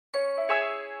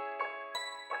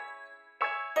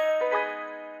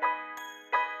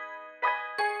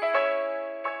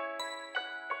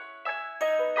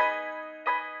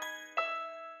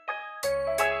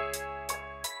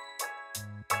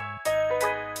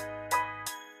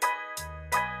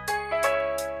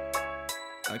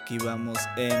Aquí vamos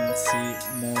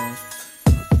encimos.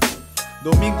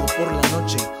 Domingo por la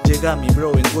noche, llega mi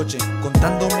bro en coche,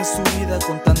 contándome su vida,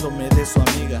 contándome de su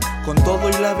amiga, con todo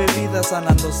y la bebida,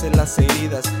 sanándose las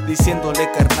heridas,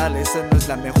 diciéndole carnal, esa no es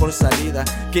la mejor salida.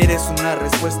 ¿Quieres una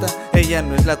respuesta? Ella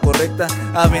no es la correcta.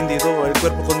 Ha vendido el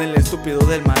cuerpo con el estúpido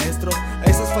del maestro. A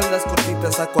esas faldas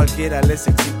cortitas a cualquiera les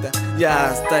excita. Ya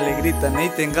hasta le gritan,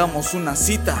 hey, tengamos una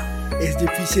cita. Es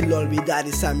difícil olvidar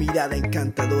esa mirada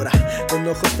encantadora, con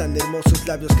ojos tan hermosos,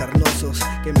 labios carnosos,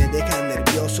 que me dejan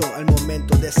nervioso al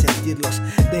momento de sentirlos.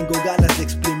 Tengo ganas de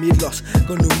exprimirlos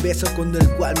con un beso con el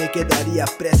cual me quedaría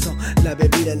preso. La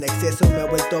bebida en exceso me ha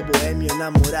vuelto bohemio,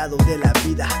 enamorado de la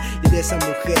vida y de esa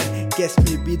mujer que es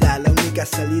mi vida. La única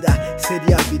salida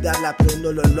sería olvidarla, pero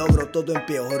no lo logro, todo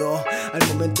empeoró al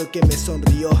momento que me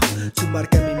sonrió. Su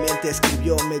marca en mi mente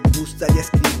escribió, me gustaría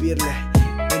escribirle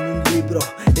en un libro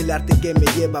el arte que me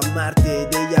lleva a amarte.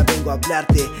 De ella vengo a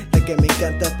hablarte, la que me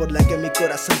encanta, por la que mi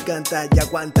corazón canta y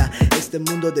aguanta este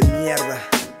mundo de mierda.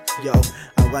 Yo,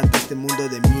 aguanta este mundo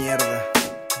de mierda.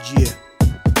 Yeah,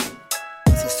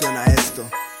 así suena esto.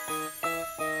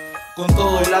 Con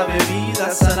todo y la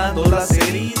bebida, sanando las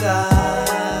heridas.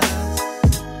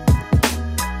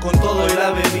 Con todo y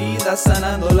la bebida,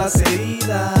 sanando las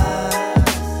heridas.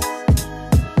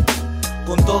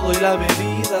 Con todo y la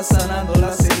bebida, sanando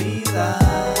las heridas.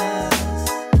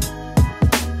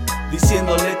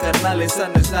 Diciéndole carnal, esa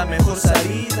no es la mejor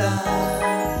salida.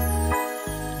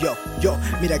 Yo,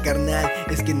 mira carnal,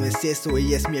 es que no es eso,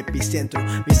 ella es mi epicentro,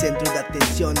 mi centro de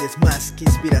atención, es más que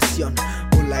inspiración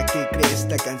por la que creé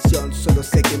esta canción. Solo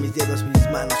sé que mis dedos, mis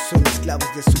manos son esclavos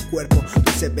de su cuerpo,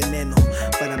 dulce veneno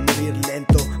para morir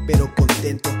lento pero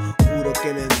contento. Juro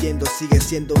que lo entiendo, sigue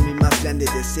siendo mi más grande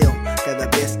deseo. Cada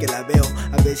vez que la veo,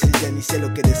 a veces ya ni sé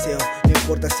lo que deseo. No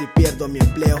importa si pierdo mi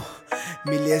empleo,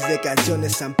 miles de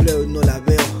canciones sampleo y no la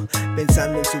veo,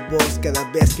 pensando en su voz cada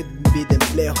vez que mi vida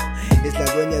empleo. Es la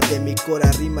dueña de mi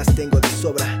cora, rimas tengo de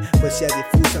sobra, poesía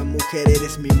difusa, mujer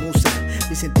eres mi musa.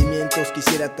 Mis sentimientos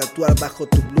quisiera tatuar bajo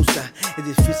tu blusa. Es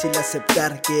difícil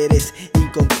aceptar que eres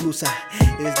inconclusa.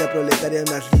 Eres la proletaria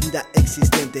más linda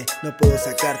existente, no puedo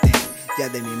sacarte ya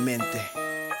de mi mente.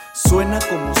 Suena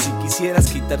como si quisieras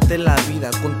quitarte la vida,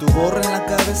 con tu gorra en la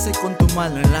cabeza y con tu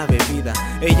mano en la bebida.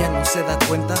 Ella no se da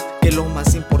cuenta que lo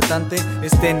más importante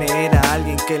es tener a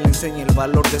alguien que le enseñe el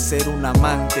valor de ser un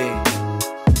amante.